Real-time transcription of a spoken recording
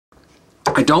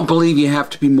I don't believe you have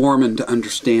to be Mormon to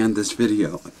understand this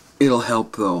video. It'll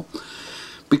help though,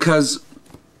 because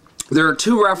there are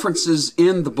two references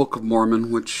in the Book of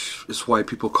Mormon, which is why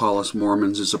people call us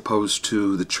Mormons as opposed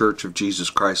to the Church of Jesus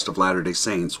Christ of Latter-day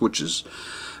Saints, which is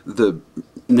the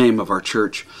name of our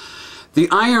church. The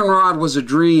iron rod was a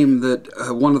dream that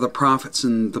one of the prophets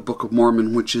in the Book of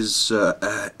Mormon, which is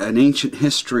an ancient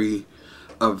history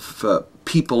of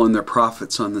people and their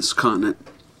prophets on this continent.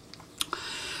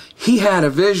 He had a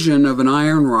vision of an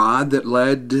iron rod that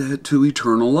led to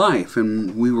eternal life,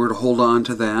 and we were to hold on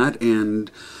to that and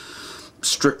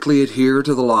strictly adhere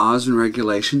to the laws and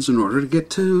regulations in order to get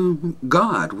to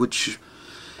God, which,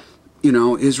 you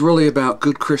know, is really about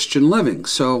good Christian living.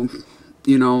 So,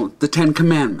 you know, the Ten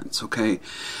Commandments, okay?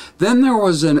 Then there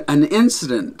was an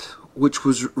incident which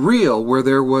was real, where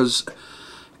there was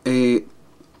a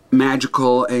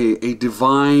magical, a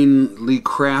divinely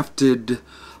crafted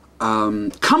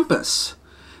compass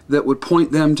that would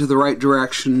point them to the right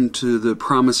direction, to the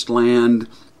promised land,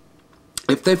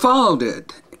 if they followed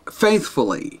it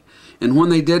faithfully. And when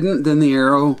they didn't, then the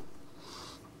arrow,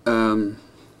 you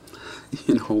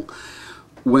know,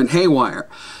 went haywire.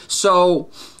 So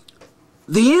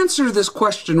the answer to this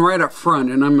question right up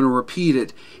front, and I'm going to repeat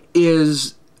it,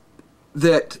 is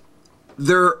that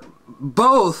they're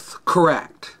both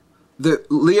correct. The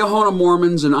Liahona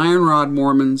Mormons and Iron Rod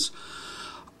Mormons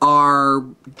are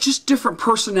just different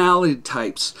personality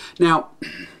types. Now,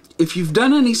 if you've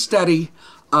done any study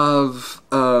of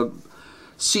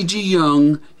C.G.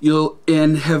 Jung,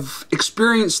 and have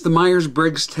experienced the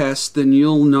Myers-Briggs test, then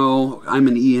you'll know, I'm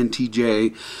an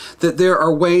ENTJ, that there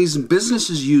are ways, and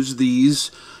businesses use these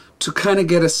to kind of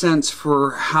get a sense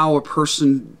for how a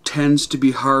person tends to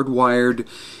be hardwired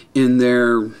in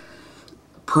their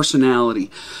personality.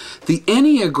 The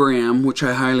Enneagram, which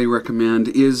I highly recommend,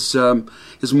 is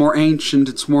more ancient,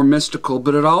 it's more mystical,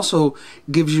 but it also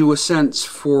gives you a sense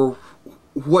for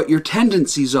what your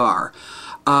tendencies are.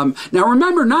 Now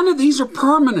remember, none of these are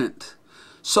permanent,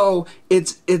 so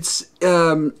it's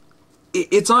on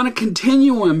a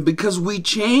continuum, because we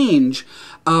change.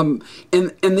 And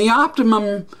the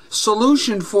optimum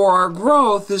solution for our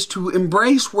growth is to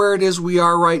embrace where it is we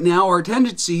are right now, our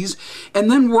tendencies,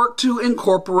 and then work to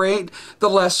incorporate the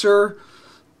lesser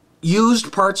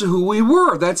used parts of who we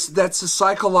were. That's a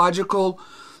psychological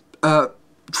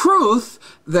truth,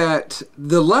 that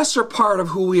the lesser part of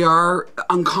who we are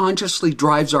unconsciously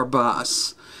drives our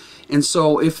bus. And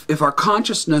so if our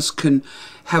consciousness can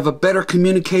have a better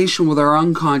communication with our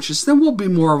unconscious, then we'll be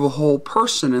more of a whole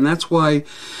person. And that's why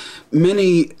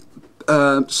many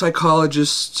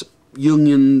psychologists,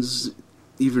 Jungians,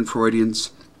 even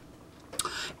Freudians,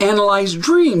 analyze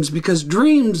dreams, because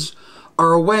dreams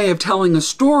are a way of telling a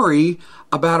story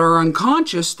about our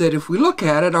unconscious that, if we look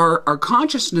at it, our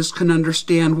consciousness can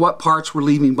understand what parts we're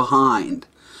leaving behind.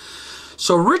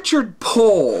 So Richard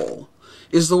Pohl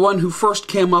is the one who first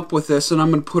came up with this, and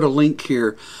I'm going to put a link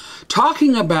here,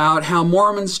 talking about how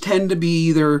Mormons tend to be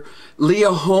either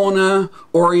Liahona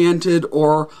oriented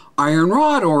or Iron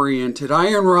Rod oriented.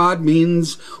 Iron Rod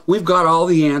means we've got all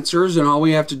the answers and all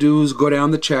we have to do is go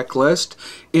down the checklist,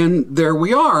 and there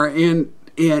we are. And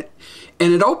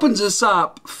it opens us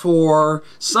up for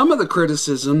some of the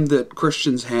criticism that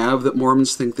Christians have, that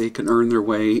Mormons think they can earn their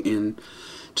way in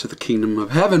to the kingdom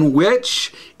of heaven,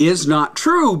 which is not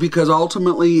true, because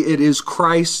ultimately it is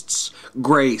Christ's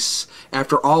grace.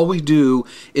 After all we do,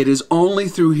 it is only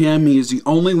through Him. He is the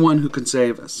only one who can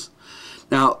save us.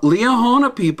 Now,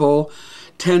 Liahona people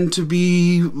tend to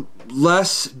be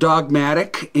less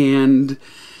dogmatic, and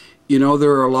you know,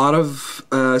 there are a lot of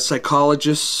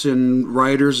psychologists and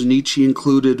writers, Nietzsche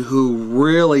included, who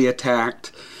really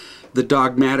attacked the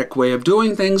dogmatic way of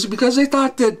doing things, because they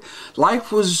thought that life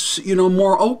was, you know,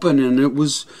 more open, and it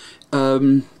was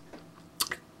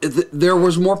there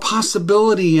was more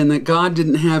possibility, and that God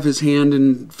didn't have His hand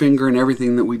and finger in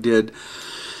everything that we did.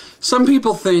 Some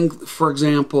people think, for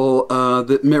example,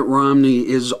 that Mitt Romney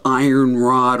is iron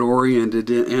rod oriented,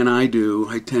 and I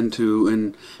tend to,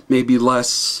 and maybe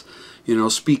less, you know,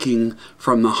 speaking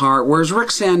from the heart, whereas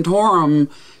Rick Santorum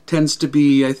tends to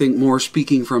be, I think, more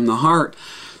speaking from the heart.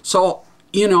 So,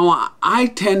 you know, I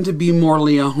tend to be more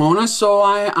Liahona, so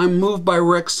I'm moved by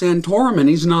Rick Santorum, and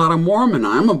he's not a Mormon.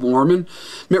 I'm a Mormon.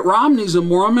 Mitt Romney's a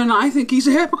Mormon. I think he's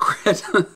a hypocrite.